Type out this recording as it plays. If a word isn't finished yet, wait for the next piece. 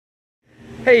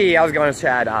Hey, how's it going? It's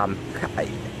Chad. I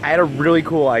had a really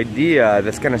cool idea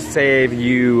that's gonna save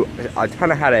you a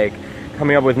ton of headache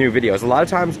coming up with new videos. A lot of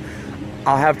times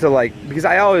I'll have to because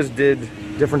I always did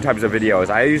different types of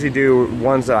videos. I usually do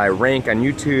ones that I rank on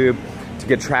YouTube to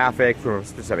get traffic from a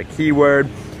specific keyword,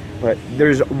 but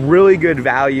there's really good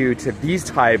value to these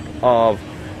type of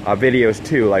videos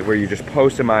too, like where you just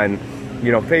post them on,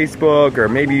 Facebook, or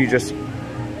maybe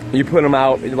you put them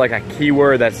out like a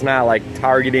keyword that's not like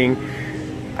targeting.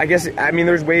 I mean,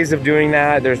 there's ways of doing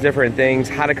that. There's different things.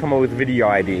 How to come up with video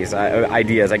ideas. I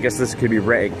guess this could be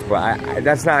ranked, but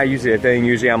that's not usually a thing.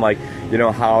 Usually I'm like,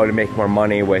 how to make more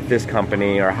money with this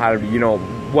company, or how to,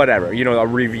 whatever, a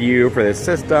review for this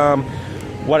system,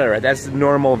 whatever. That's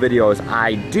normal videos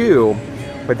I do,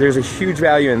 but there's a huge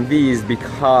value in these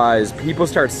because people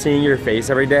start seeing your face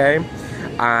every day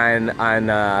on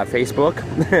Facebook,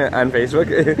 on Facebook,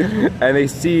 and they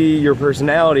see your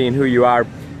personality and who you are.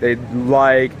 They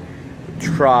like,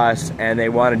 trust, and they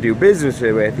want to do business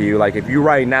with you. Like if you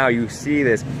right now, you see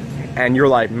this and you're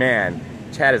like, man,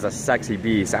 Chad is a sexy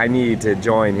beast. I need to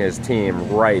join his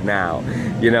team right now,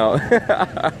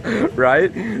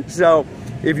 right? So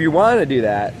if you want to do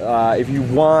that, if you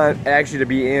want actually to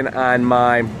be in on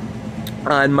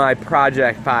my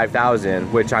Project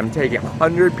 5000, which I'm taking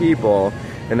 100 people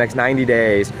the next 90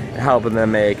 days and helping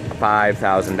them make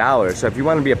 $5,000. So if you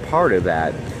want to be a part of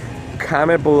that,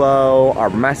 comment below or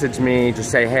message me.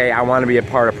 Just say, hey, I want to be a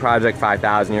part of Project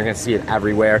 5000. You're going to see it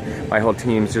everywhere. My whole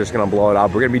team's just going to blow it up.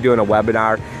 We're going to be doing a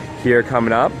webinar here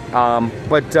coming up.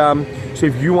 So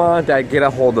if you want that, get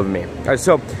a hold of me.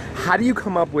 So how do you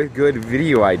come up with good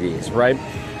video ideas, right?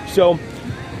 So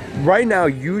right now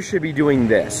you should be doing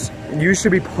this. You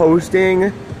should be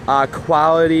posting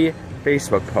quality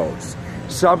Facebook posts.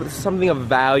 Something of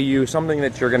value, something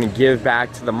that you're going to give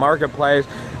back to the marketplace,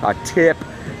 a tip,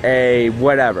 a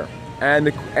whatever. And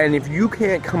if you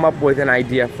can't come up with an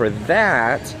idea for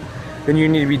that, then you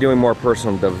need to be doing more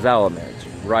personal development,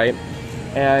 right?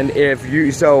 And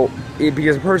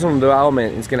because personal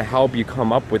development is going to help you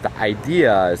come up with the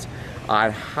ideas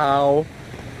on how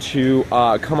to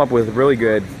come up with really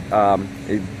good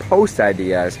post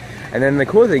ideas. And then the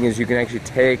cool thing is you can actually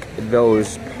take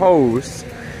those posts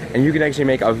and you can actually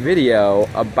make a video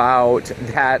about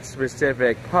that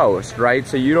specific post, right?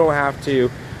 So you don't have to,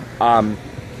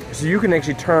 so you can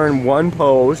actually turn one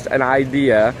post, an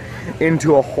idea,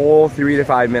 into a whole 3 to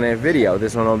 5 minute video.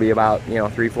 This one will be about,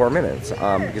 3-4 minutes,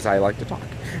 because I like to talk.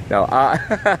 No,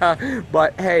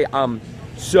 but hey, and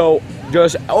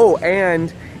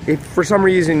if for some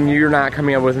reason you're not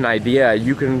coming up with an idea,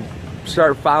 you can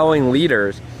start following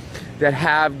leaders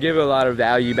that give a lot of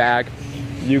value back.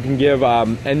 You can give,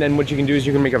 and then what you can do is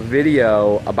you can make a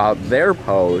video about their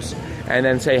post, and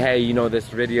then say, hey, this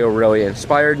video really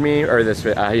inspired me, or this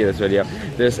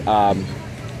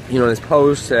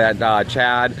post that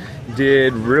Chad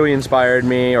did really inspired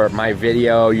me, or my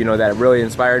video, that really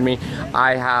inspired me.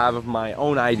 I have my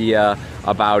own idea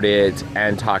about it,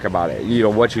 and talk about it.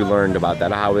 What you learned about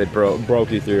that, how it broke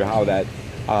you through, how that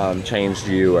changed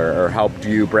you or helped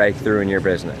you break through in your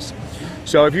business.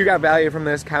 So if you got value from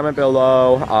this, comment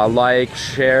below, like,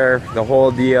 share, the whole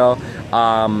deal.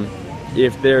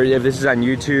 If this is on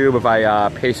YouTube, if I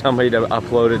pay somebody to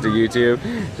upload it to YouTube,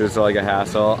 just like a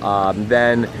hassle,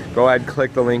 then go ahead and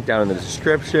click the link down in the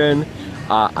description.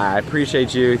 I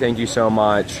appreciate you. Thank you so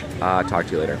much. Talk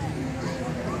to you later.